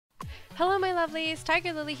Hello my lovelies,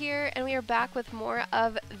 TigerLily here, and we are back with more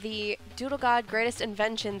of the Doodle God Greatest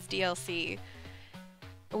Inventions DLC.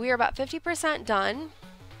 We are about 50% done.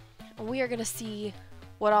 We are going to see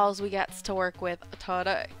what alls we get to work with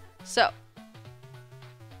today. So,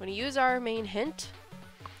 I'm going to use our main hint.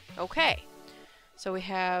 Okay, so we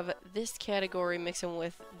have this category mixing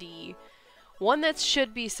with the one that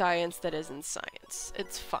should be science that isn't science.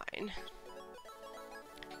 It's fine.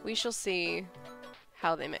 We shall see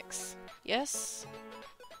how they mix. Yes?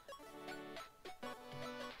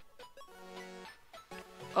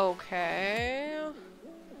 Okay.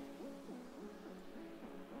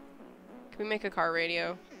 Can we make a car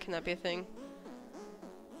radio? Can that be a thing?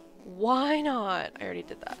 Why not? I already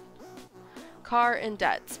did that. Car in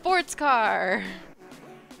debt. Sports car!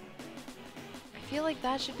 I feel like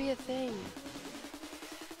that should be a thing.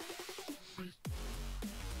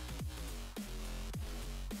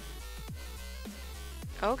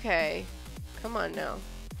 Okay. Come on now.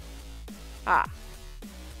 Ah.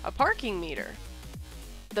 A parking meter.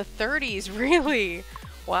 The 30s, really?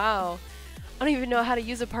 Wow. I don't even know how to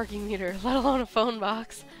use a parking meter, let alone a phone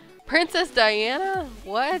box. Princess Diana?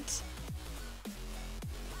 What?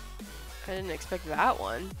 I didn't expect that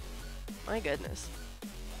one. My goodness.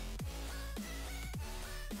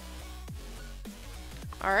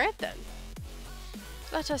 Alright then.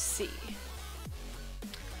 Let us see.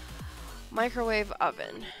 Microwave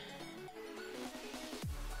oven.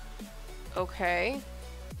 Okay.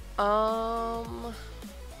 Let's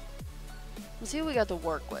see what we got to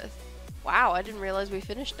work with. Wow, I didn't realize we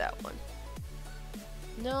finished that one.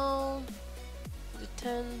 No. The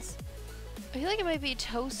 10s. I feel like it might be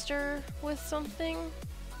toaster with something.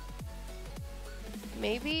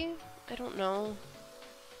 Maybe? I don't know.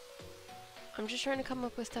 I'm just trying to come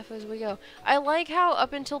up with stuff as we go. I like how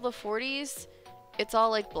up until the 40s, it's all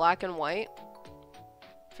like black and white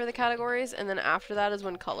for the categories, and then after that is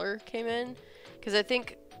when color came in. Because I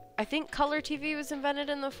think color TV was invented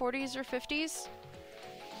in the 40s or 50s.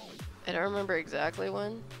 I don't remember exactly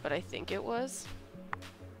when, but I think it was.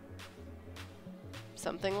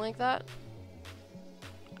 Something like that.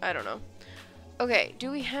 I don't know. Okay,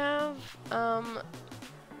 do we have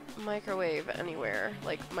microwave anywhere?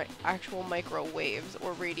 Like my actual microwaves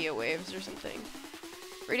or radio waves or something?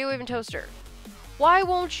 Radio wave and toaster. Why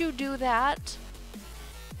won't you do that?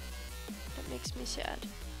 That makes me sad.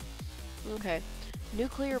 Okay.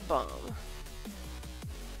 Nuclear bomb.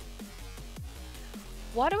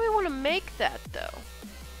 Why do we want to make that, though?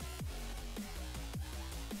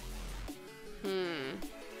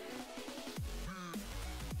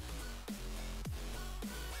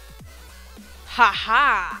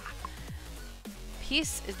 Ha-ha!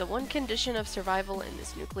 Peace is the one condition of survival in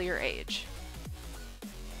this nuclear age.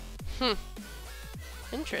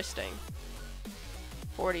 Interesting.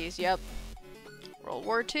 40s, yep. World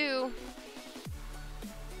War II.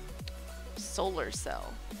 Solar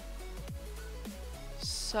cell.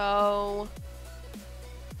 So...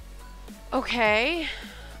 okay.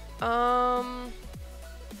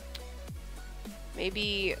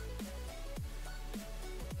 Maybe...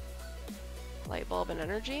 light bulb and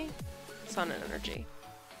energy? Sun and energy.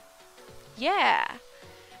 Yeah!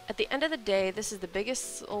 At the end of the day, this is the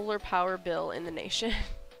biggest solar power bill in the nation.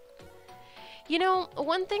 You know,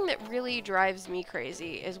 one thing that really drives me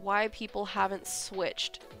crazy is why people haven't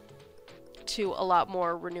switched to a lot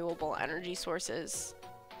more renewable energy sources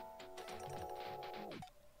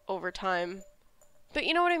over time. But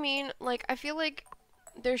you know what I mean? Like, I feel like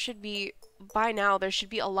there should be, by now, there should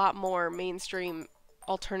be a lot more mainstream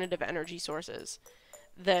alternative energy sources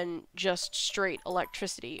than just straight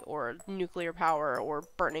electricity or nuclear power or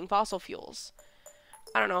burning fossil fuels.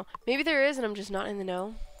 I don't know. Maybe there is and I'm just not in the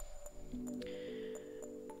know.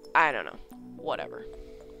 I don't know. Whatever.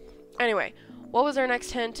 Anyway, what was our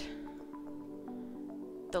next hint?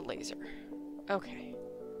 The laser. Okay.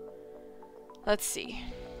 Let's see.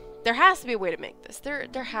 There has to be a way to make this. There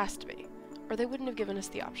has to be. Or they wouldn't have given us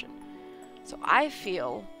the option. So I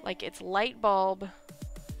feel like it's light bulb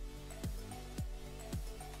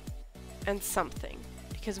and something.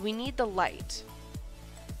 Because we need the light.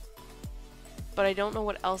 But I don't know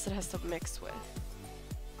what else it has to mix with.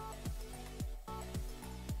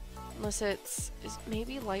 Unless it's... is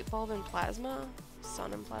maybe light bulb and plasma?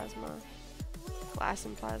 Sun and plasma? Glass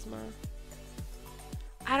and plasma?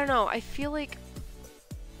 I don't know. I feel like...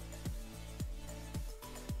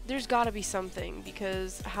 there's gotta be something,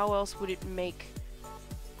 because how else would it make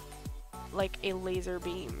like a laser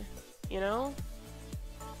beam, you know?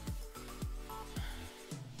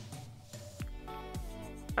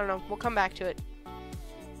 I don't know, we'll come back to it.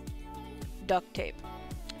 Duct tape.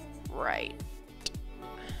 Right.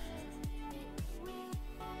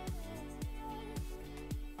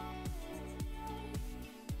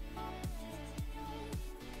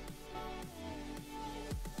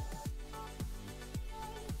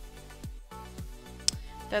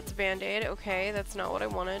 That's Band-Aid. Okay, that's not what I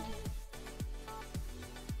wanted.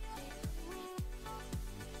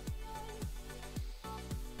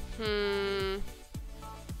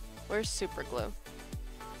 Where's super glue?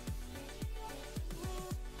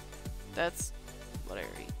 That's what I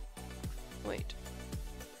already... Wait.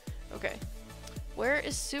 Okay. Where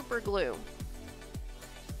is super glue?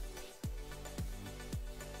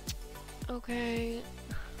 Okay.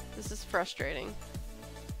 This is frustrating.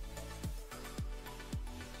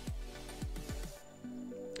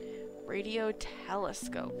 Radio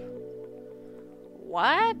telescope.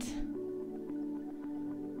 What?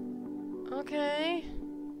 Okay.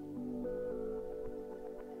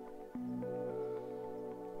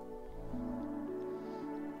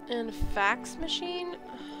 And fax machine?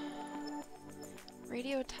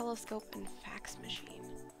 Radio telescope and fax machine.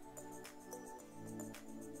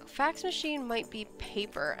 Fax machine might be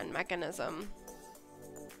paper and mechanism.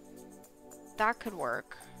 That could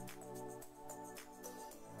work.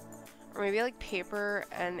 Or maybe like paper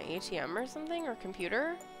and ATM or something, or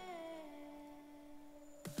computer?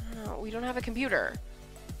 I don't know, we don't have a computer.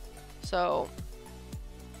 So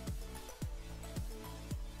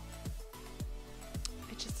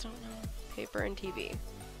I just don't know. Paper and TV.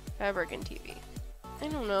 Fabric and TV. I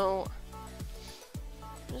don't know.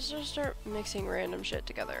 Just gonna start mixing random shit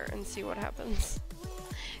together and see what happens.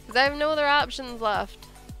 Because I have no other options left.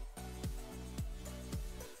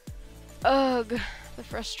 Ugh. The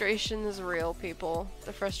frustration is real, people.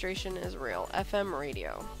 The frustration is real. FM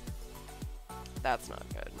radio. That's not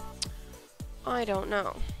good. I don't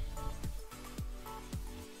know.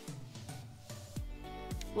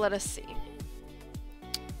 Let us see.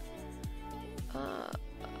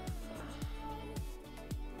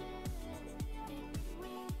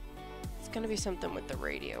 It's gonna be something with the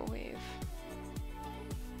radio wave.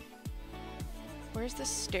 Where's the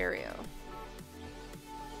stereo?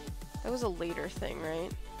 That was a later thing, right?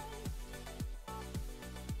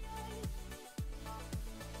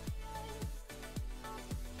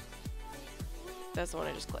 That's the one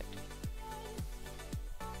I just clicked.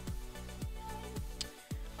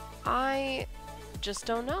 I just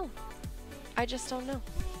don't know. I just don't know.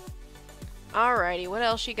 Alrighty, what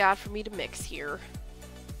else you got for me to mix here?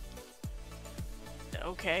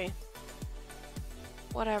 Okay.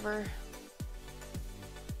 Whatever.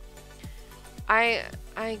 I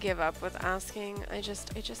give up with asking. I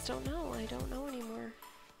just don't know. I don't know anymore.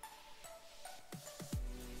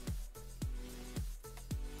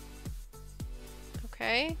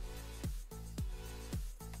 Okay.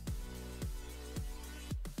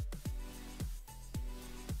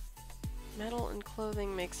 Metal and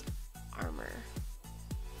clothing makes armor.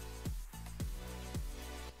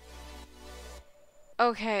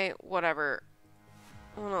 Okay, whatever.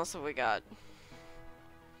 What else have we got?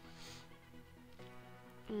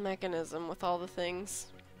 Mechanism with all the things.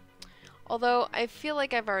 Although, I feel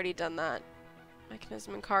like I've already done that.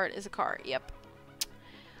 Mechanism and cart is a cart. Yep.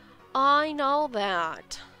 I know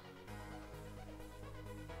that.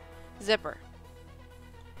 Zipper.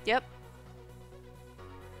 Yep.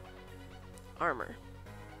 Armor.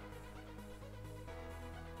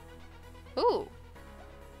 Ooh.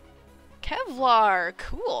 Kevlar.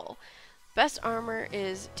 Cool. Best armor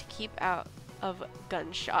is to keep out of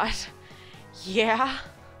gunshot. Yeah.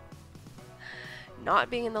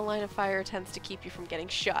 Not being in the line of fire tends to keep you from getting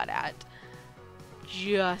shot at.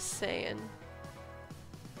 Just saying.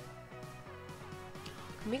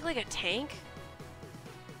 Can we make like a tank?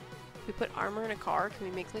 If we put armor in a car, can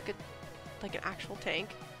we make like an actual tank?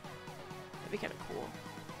 That'd be kind of cool.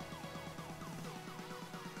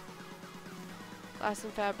 Glass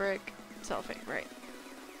and fabric, cellophane, right.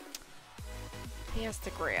 He has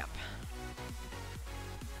to grab.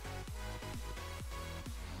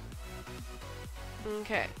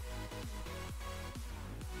 Okay.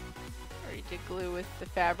 Already did glue with the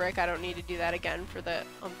fabric. I don't need to do that again for the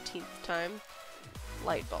umpteenth time.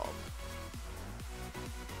 Light bulb.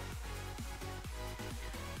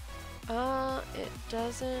 It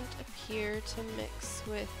doesn't appear to mix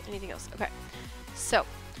with anything else. Okay. So,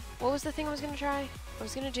 what was the thing I was gonna try? I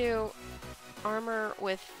was gonna do armor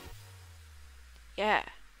with... Yeah.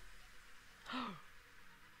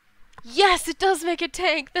 Yes, it does make a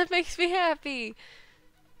tank! That makes me happy!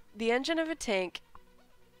 The engine of a tank,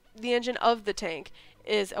 the engine of the tank,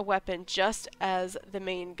 is a weapon just as the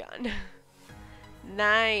main gun.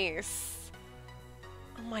 Nice!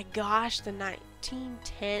 Oh my gosh, the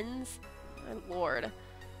 1910s? My lord.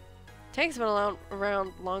 Tanks have been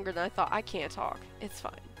around longer than I thought. I can't talk. It's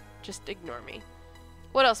fine. Just ignore me.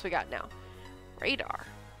 What else we got now? Radar.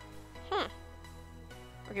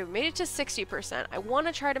 Okay, we made it to 60%. I want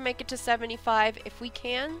to try to make it to 75 if we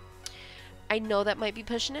can. I know that might be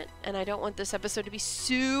pushing it, and I don't want this episode to be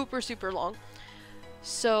super, super long.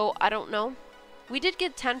 So, I don't know. We did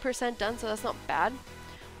get 10% done, so that's not bad.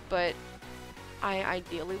 But I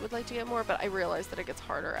ideally would like to get more, but I realize that it gets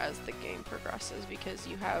harder as the game progresses because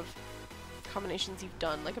you have combinations you've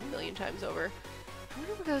done like a million times over. I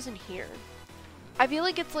wonder what goes in here. I feel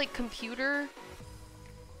like it's like computer...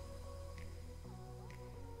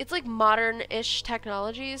 It's like modern-ish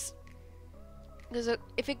technologies. Because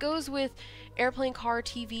if it goes with airplane, car,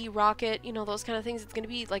 TV, rocket, you know, those kind of things, it's going to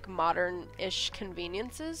be like modern-ish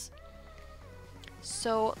conveniences.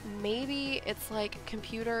 So maybe it's like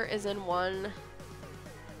computer is in one,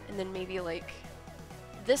 and then maybe like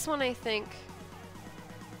this one, I think,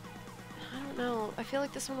 I don't know, I feel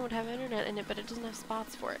like this one would have internet in it, but it doesn't have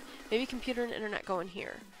spots for it. Maybe computer and internet go in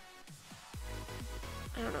here.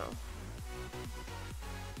 I don't know.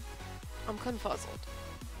 I'm confuzzled.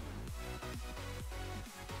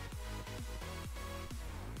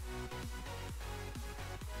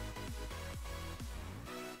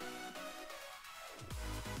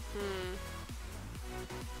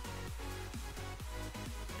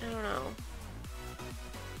 I don't know.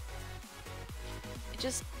 It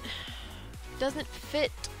just doesn't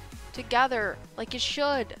fit together like it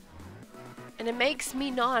should. And it makes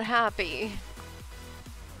me not happy.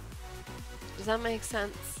 Does that make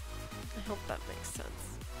sense? I hope that makes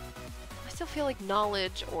sense. I still feel like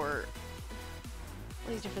knowledge or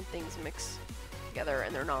all these different things mix together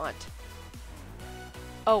and they're not.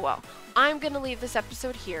 Oh well. I'm gonna leave this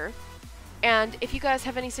episode here. And if you guys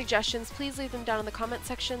have any suggestions, please leave them down in the comment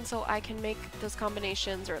section so I can make those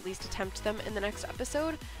combinations or at least attempt them in the next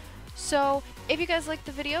episode. So if you guys liked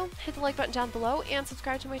the video, hit the like button down below and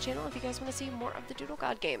subscribe to my channel if you guys want to see more of the Doodle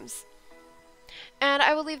God games. And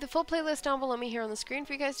I will leave the full playlist down below me here on the screen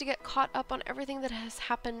for you guys to get caught up on everything that has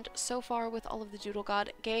happened so far with all of the Doodle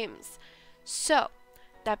God games. So,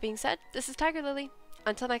 that being said, this is TigerLily.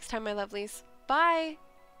 Until next time, my lovelies. Bye!